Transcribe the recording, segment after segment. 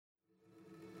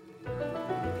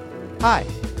Hi,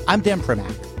 I'm Dan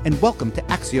Primack, and welcome to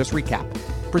Axios Recap,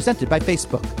 presented by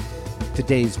Facebook.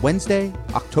 Today's Wednesday,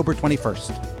 October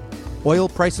 21st. Oil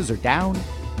prices are down,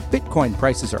 Bitcoin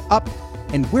prices are up,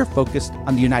 and we're focused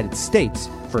on the United States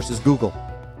versus Google.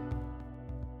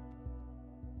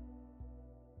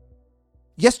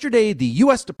 Yesterday, the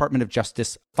U.S. Department of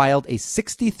Justice filed a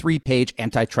 63-page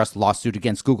antitrust lawsuit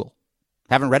against Google.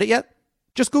 Haven't read it yet?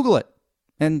 Just Google it.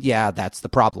 And yeah, that's the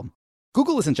problem.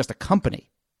 Google isn't just a company.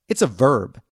 It's a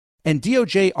verb. And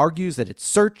DOJ argues that its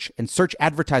search and search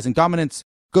advertising dominance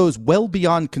goes well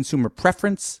beyond consumer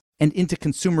preference and into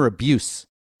consumer abuse,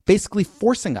 basically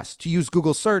forcing us to use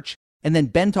Google search and then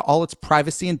bend to all its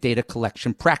privacy and data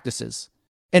collection practices.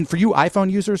 And for you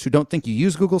iPhone users who don't think you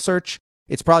use Google search,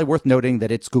 it's probably worth noting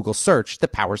that it's Google search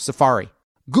that powers Safari.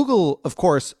 Google, of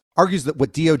course, argues that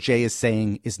what DOJ is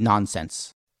saying is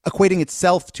nonsense, equating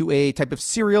itself to a type of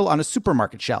cereal on a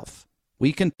supermarket shelf, where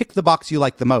you can pick the box you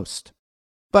like the most.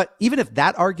 But even if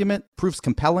that argument proves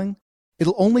compelling,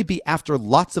 it'll only be after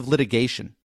lots of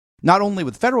litigation, not only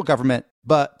with federal government,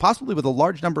 but possibly with a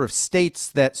large number of states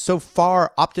that so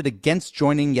far opted against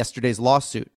joining yesterday's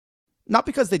lawsuit. Not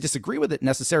because they disagree with it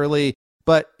necessarily,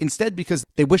 but instead because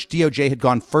they wish DOJ had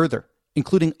gone further,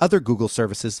 including other Google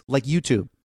services like YouTube.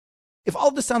 If all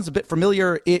of this sounds a bit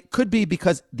familiar, it could be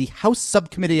because the House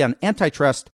Subcommittee on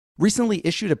Antitrust recently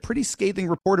issued a pretty scathing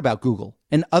report about Google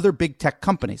and other big tech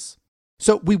companies.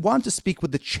 So we want to speak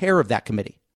with the chair of that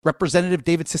committee, Representative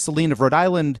David Cicilline of Rhode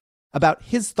Island, about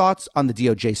his thoughts on the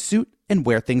DOJ suit and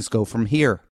where things go from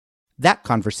here. That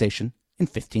conversation in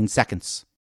 15 seconds.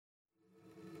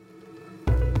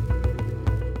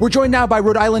 We're joined now by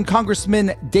Rhode Island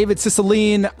Congressman David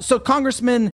Cicilline. So,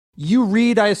 Congressman, you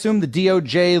read, I assume, the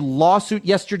DOJ lawsuit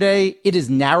yesterday. It is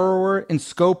narrower in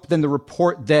scope than the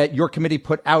report that your committee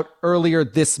put out earlier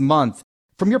this month.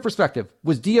 From your perspective,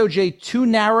 was DOJ too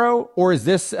narrow, or is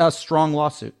this a strong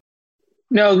lawsuit?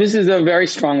 No, this is a very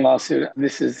strong lawsuit.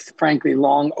 This is frankly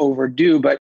long overdue,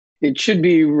 but it should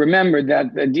be remembered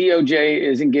that the DOJ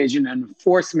is engaged in an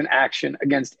enforcement action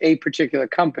against a particular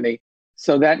company.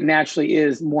 So that naturally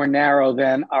is more narrow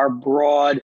than our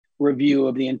broad review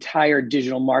of the entire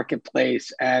digital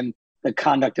marketplace and the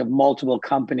conduct of multiple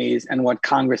companies and what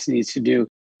Congress needs to do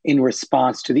in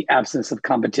response to the absence of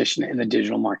competition in the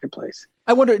digital marketplace.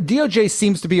 I wonder, DOJ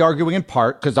seems to be arguing in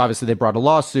part, because obviously they brought a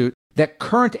lawsuit, that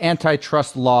current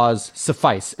antitrust laws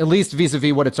suffice, at least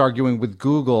vis-a-vis what it's arguing with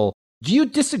Google. Do you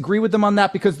disagree with them on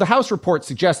that? Because the House report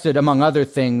suggested, among other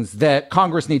things, that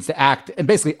Congress needs to act and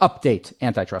basically update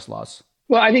antitrust laws.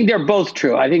 Well, I think they're both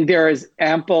true. I think there is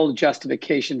ample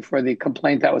justification for the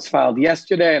complaint that was filed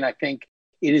yesterday, and I think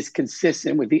it is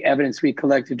consistent with the evidence we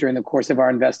collected during the course of our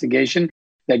investigation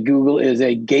that Google is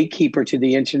a gatekeeper to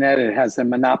the internet. It has a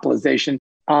monopolization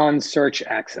on search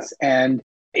access, and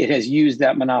it has used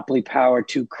that monopoly power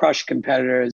to crush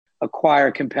competitors,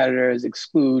 acquire competitors,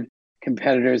 exclude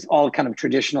competitors, all kind of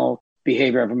traditional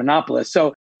behavior of a monopolist.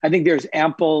 So I think there's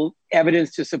ample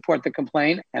evidence to support the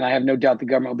complaint, and I have no doubt the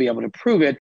government will be able to prove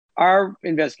it. Our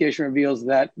investigation reveals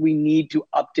that we need to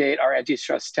update our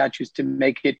antitrust statutes to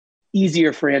make it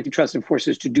easier for antitrust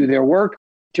enforcers to do their work,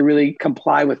 to really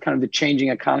comply with kind of the changing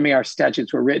economy. Our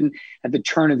statutes were written at the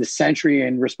turn of the century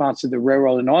in response to the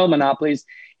railroad and oil monopolies.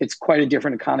 It's quite a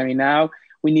different economy now.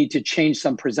 We need to change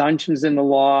some presumptions in the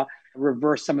law,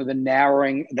 reverse some of the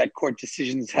narrowing that court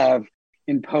decisions have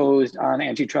imposed on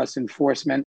antitrust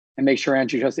enforcement, and make sure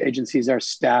antitrust agencies are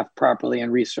staffed properly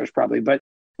and resourced properly. But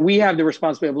we have the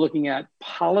responsibility of looking at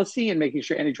policy and making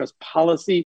sure antitrust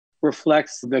policy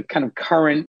reflects the kind of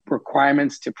current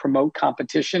requirements to promote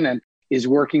competition and is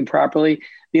working properly.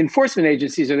 The enforcement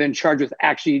agencies are then charged with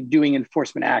actually doing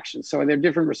enforcement actions. So they're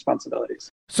different responsibilities.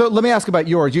 So let me ask about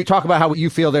yours. You talk about how you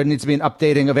feel there needs to be an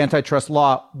updating of antitrust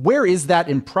law. Where is that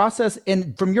in process?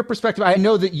 And from your perspective, I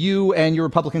know that you and your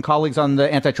Republican colleagues on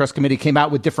the antitrust committee came out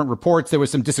with different reports. There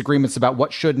was some disagreements about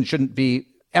what should and shouldn't be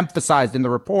emphasized in the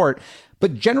report.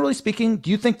 But generally speaking,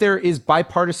 do you think there is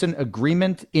bipartisan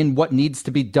agreement in what needs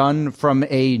to be done from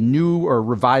a new or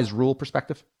revised rule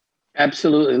perspective?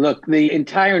 Absolutely. Look, the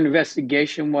entire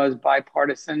investigation was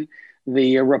bipartisan.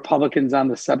 The Republicans on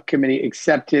the subcommittee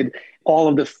accepted all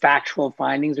of the factual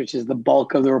findings, which is the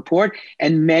bulk of the report,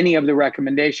 and many of the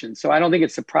recommendations. So I don't think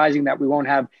it's surprising that we won't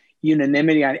have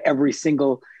unanimity on every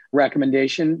single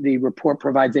recommendation. The report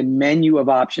provides a menu of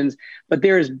options, but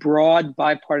there is broad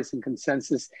bipartisan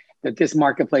consensus that this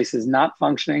marketplace is not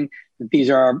functioning, that these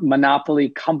are monopoly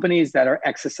companies that are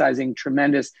exercising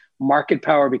tremendous market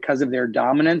power because of their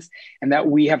dominance, and that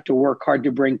we have to work hard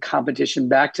to bring competition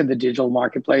back to the digital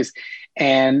marketplace.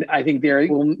 And I think there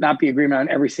will not be agreement on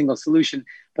every single solution,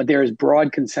 but there is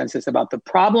broad consensus about the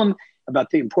problem about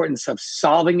the importance of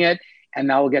solving it. And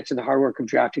now we'll get to the hard work of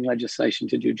drafting legislation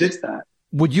to do just that.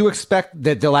 Would you expect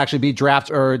that there'll actually be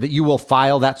drafts or that you will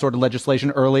file that sort of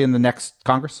legislation early in the next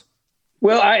Congress?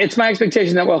 Well, it's my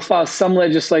expectation that we'll file some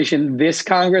legislation this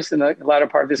Congress, in the latter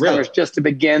part of this Congress, just to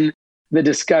begin the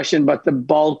discussion. But the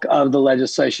bulk of the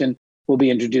legislation will be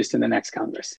introduced in the next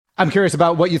Congress. I'm curious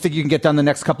about what you think you can get done the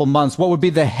next couple months. What would be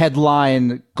the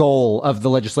headline goal of the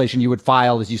legislation you would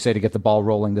file, as you say, to get the ball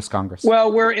rolling this Congress?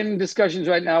 Well, we're in discussions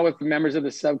right now with members of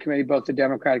the subcommittee, both the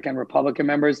Democratic and Republican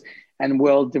members, and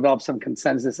we'll develop some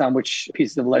consensus on which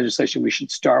pieces of legislation we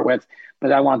should start with.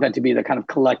 But I want that to be the kind of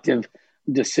collective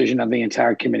decision of the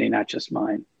entire committee, not just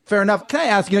mine. Fair enough. Can I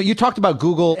ask, you talked about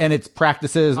Google and its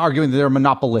practices, arguing that they're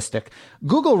monopolistic.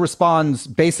 Google responds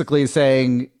basically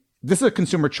saying, this is a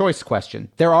consumer choice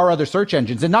question. There are other search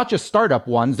engines, and not just startup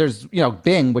ones. There's,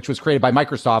 Bing, which was created by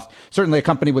Microsoft, certainly a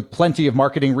company with plenty of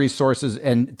marketing resources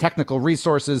and technical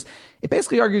resources. It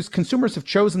basically argues consumers have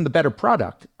chosen the better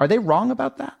product. Are they wrong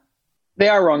about that? They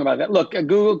are wrong about that. Look,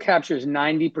 Google captures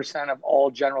 90% of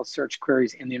all general search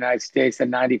queries in the United States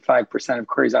and 95% of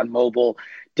queries on mobile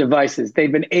devices.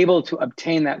 They've been able to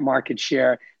obtain that market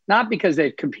share, not because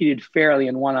they've competed fairly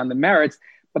and won on the merits,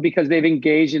 but because they've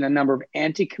engaged in a number of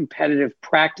anti-competitive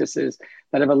practices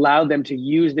that have allowed them to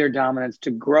use their dominance,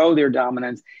 to grow their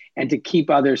dominance, and to keep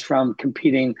others from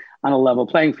competing on a level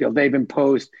playing field. They've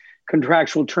imposed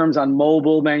contractual terms on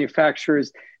mobile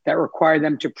manufacturers that require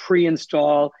them to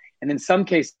pre-install and in some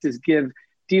cases give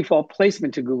default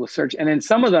placement to Google search, and in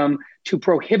some of them to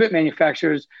prohibit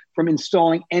manufacturers from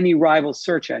installing any rival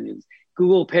search engines.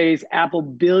 Google pays Apple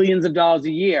billions of dollars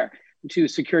a year to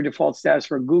secure default status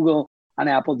for Google on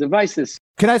Apple devices.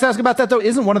 Can I just ask about that, though?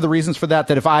 Isn't one of the reasons for that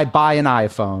if I buy an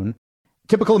iPhone,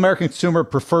 typical American consumer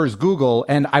prefers Google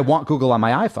and I want Google on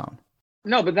my iPhone?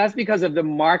 No, but that's because of the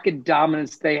market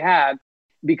dominance they have,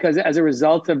 because as a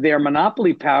result of their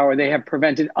monopoly power, they have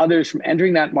prevented others from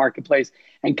entering that marketplace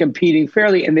and competing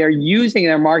fairly. And they're using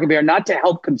their market power not to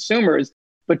help consumers,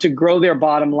 but to grow their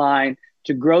bottom line,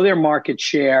 to grow their market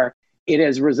share. It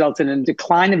has resulted in a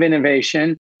decline of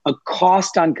innovation, a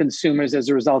cost on consumers as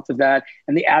a result of that,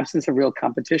 and the absence of real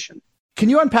competition. Can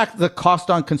you unpack the cost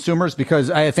on consumers?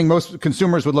 Because I think most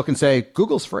consumers would look and say,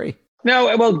 Google's free.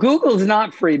 No, well, Google's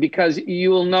not free, because you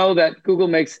will know that Google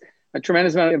makes a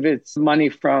tremendous amount of its money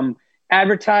from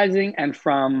advertising and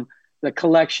from the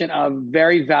collection of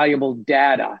very valuable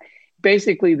data.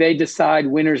 Basically, they decide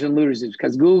winners and losers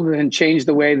because Google can change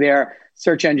the way their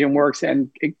search engine works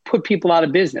and put people out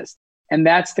of business. And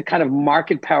that's the kind of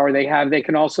market power they have. They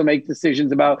can also make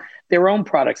decisions about their own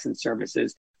products and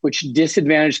services, which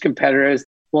disadvantaged competitors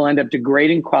will end up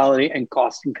degrading quality and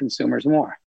costing consumers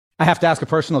more. I have to ask a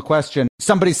personal question.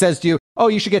 Somebody says to you, oh,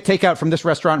 you should get takeout from this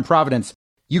restaurant in Providence.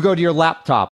 You go to your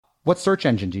laptop. What search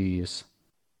engine do you use?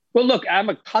 Well, look, I'm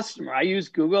a customer. I use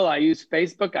Google. I use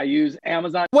Facebook. I use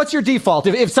Amazon. What's your default?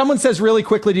 If someone says really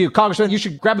quickly to you, Congressman, you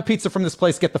should grab a pizza from this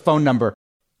place, get the phone number.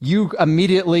 You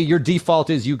immediately, your default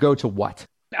is you go to what?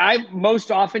 I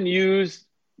most often use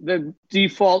the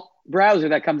default browser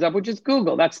that comes up, which is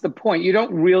Google. That's the point. You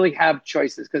don't really have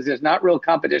choices because there's not real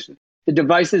competition. The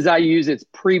devices I use, it's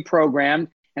pre-programmed.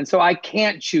 And so I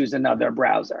can't choose another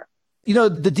browser. The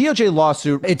DOJ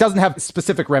lawsuit, it doesn't have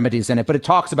specific remedies in it, but it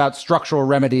talks about structural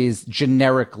remedies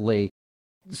generically.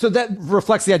 So that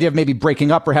reflects the idea of maybe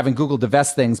breaking up or having Google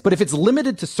divest things. But if it's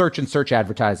limited to search and search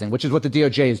advertising, which is what the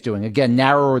DOJ is doing, again,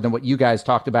 narrower than what you guys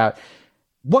talked about,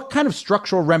 what kind of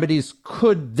structural remedies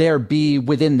could there be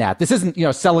within that? This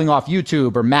isn't, selling off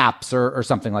YouTube or Maps or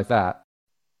something like that.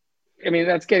 I mean,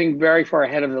 that's getting very far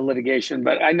ahead of the litigation,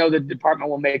 but I know the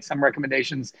department will make some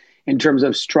recommendations in terms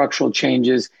of structural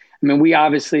changes. I mean, we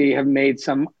obviously have made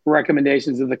some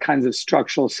recommendations of the kinds of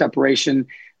structural separation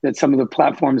that some of the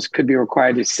platforms could be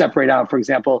required to separate out. For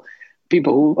example,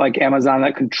 people who like Amazon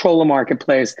that control a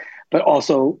marketplace, but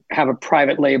also have a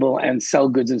private label and sell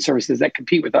goods and services that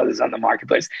compete with others on the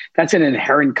marketplace. That's an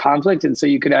inherent conflict. And so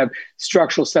you could have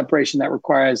structural separation that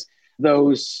requires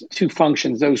those two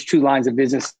functions, those two lines of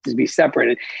business to be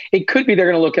separated. It could be they're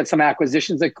going to look at some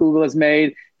acquisitions that Google has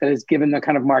made that has given the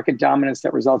kind of market dominance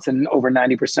that results in over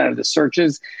 90% of the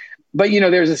searches. But,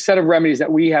 there's a set of remedies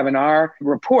that we have in our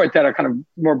report that are kind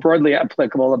of more broadly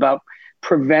applicable about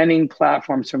preventing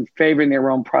platforms from favoring their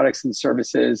own products and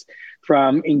services,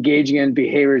 from engaging in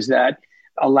behaviors that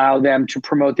allow them to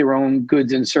promote their own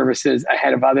goods and services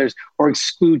ahead of others or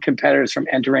exclude competitors from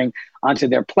entering onto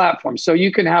their platform. So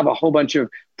you can have a whole bunch of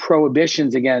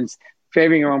prohibitions against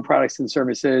favoring your own products and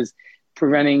services,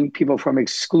 preventing people from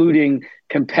excluding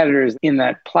competitors in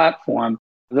that platform.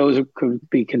 Those could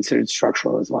be considered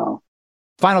structural as well.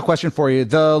 Final question for you.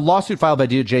 The lawsuit filed by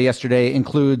DOJ yesterday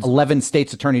includes 11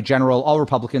 states attorney general, all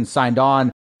Republicans signed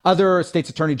on. Other states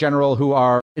attorney general who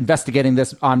are investigating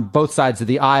this on both sides of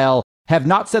the aisle have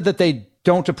not said that they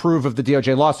don't approve of the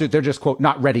DOJ lawsuit. They're just, quote,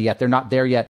 not ready yet. They're not there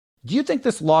yet. Do you think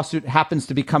this lawsuit happens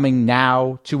to be coming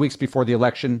now, 2 weeks before the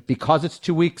election, because it's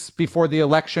 2 weeks before the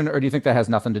election, or do you think that has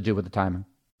nothing to do with the timing?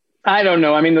 I don't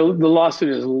know. I mean, the lawsuit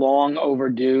is long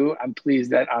overdue. I'm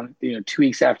pleased that 2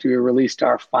 weeks after we released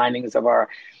our findings of our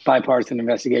bipartisan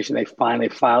investigation, they finally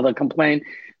filed a complaint.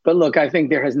 But look, I think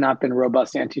there has not been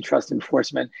robust antitrust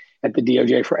enforcement at the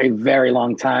DOJ for a very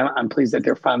long time. I'm pleased that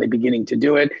they're finally beginning to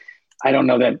do it. I don't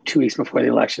know that 2 weeks before the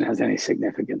election has any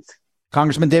significance.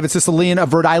 Congressman David Cicilline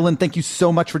of Rhode Island, thank you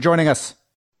so much for joining us.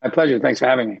 My pleasure. Thanks for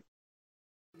having me.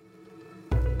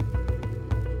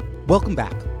 Welcome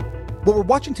back. What we're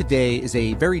watching today is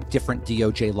a very different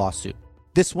DOJ lawsuit,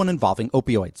 this one involving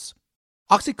opioids.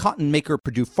 OxyContin maker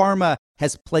Purdue Pharma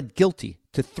has pled guilty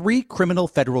to 3 criminal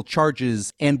federal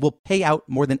charges and will pay out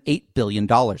more than $8 billion.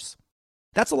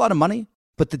 That's a lot of money,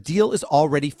 but the deal is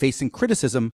already facing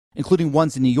criticism, including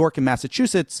ones in New York and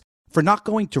Massachusetts, for not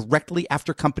going directly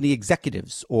after company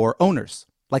executives or owners,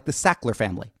 like the Sackler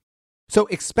family. So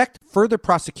expect further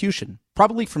prosecution,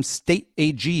 probably from state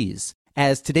AGs,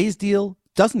 as today's deal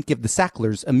doesn't give the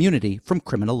Sacklers immunity from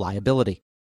criminal liability.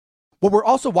 What we're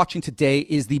also watching today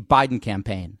is the Biden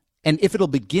campaign, and if it'll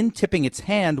begin tipping its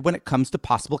hand when it comes to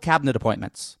possible cabinet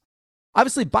appointments.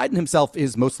 Obviously, Biden himself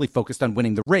is mostly focused on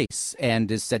winning the race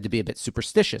and is said to be a bit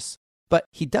superstitious, but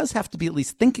he does have to be at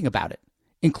least thinking about it,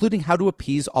 including how to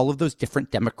appease all of those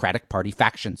different Democratic Party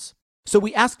factions. So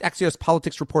we asked Axios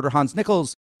politics reporter Hans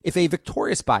Nichols if a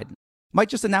victorious Biden might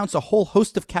just announce a whole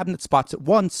host of cabinet spots at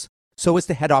once so as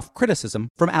to head off criticism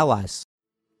from allies.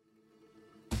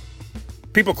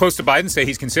 People close to Biden say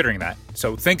he's considering that.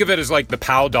 So think of it as like the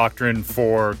Powell doctrine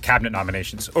for cabinet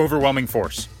nominations. Overwhelming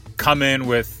force. Come in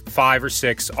with 5 or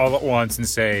 6 all at once and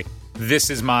say,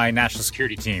 this is my national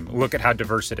security team. Look at how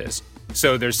diverse it is.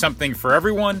 So there's something for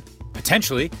everyone,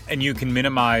 potentially, and you can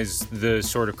minimize the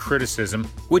sort of criticism,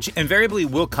 which invariably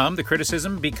will come, the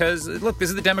criticism, because, look, this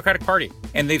is the Democratic Party,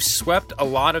 and they've swept a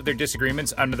lot of their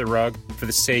disagreements under the rug for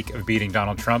the sake of beating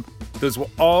Donald Trump. Those will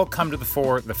all come to the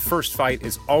fore. The first fight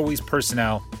is always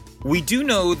personnel. We do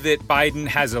know that Biden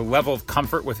has a level of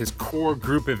comfort with his core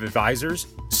group of advisors,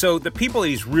 so the people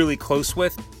he's really close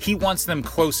with, he wants them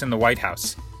close in the White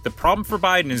House. The problem for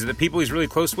Biden is that the people he's really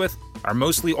close with are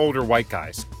mostly older white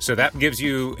guys. So that gives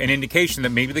you an indication that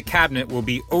maybe the cabinet will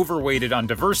be overweighted on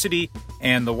diversity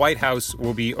and the White House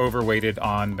will be overweighted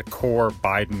on the core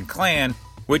Biden clan,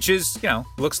 which is,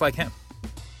 looks like him.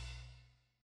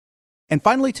 And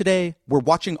finally today, we're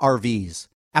watching RVs.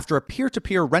 After a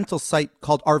peer-to-peer rental site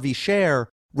called RV Share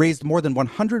raised more than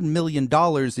 $100 million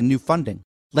in new funding,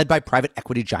 led by private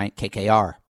equity giant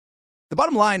KKR. The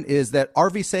bottom line is that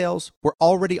RV sales were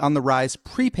already on the rise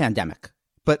pre-pandemic,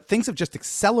 but things have just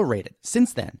accelerated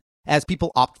since then as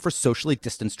people opt for socially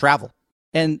distanced travel.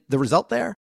 And the result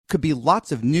there could be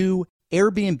lots of new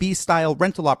Airbnb-style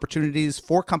rental opportunities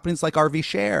for companies like RV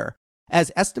Share, as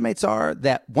estimates are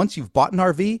that once you've bought an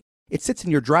RV, it sits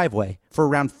in your driveway for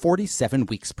around 47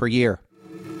 weeks per year.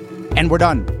 And we're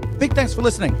done. Big thanks for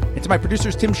listening. And to my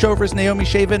producers Tim Shovers, Naomi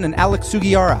Shavin, and Alex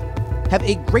Sugiura. Have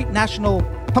a great National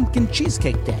Pumpkin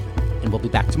Cheesecake Day, and we'll be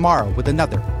back tomorrow with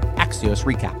another Axios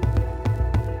Recap.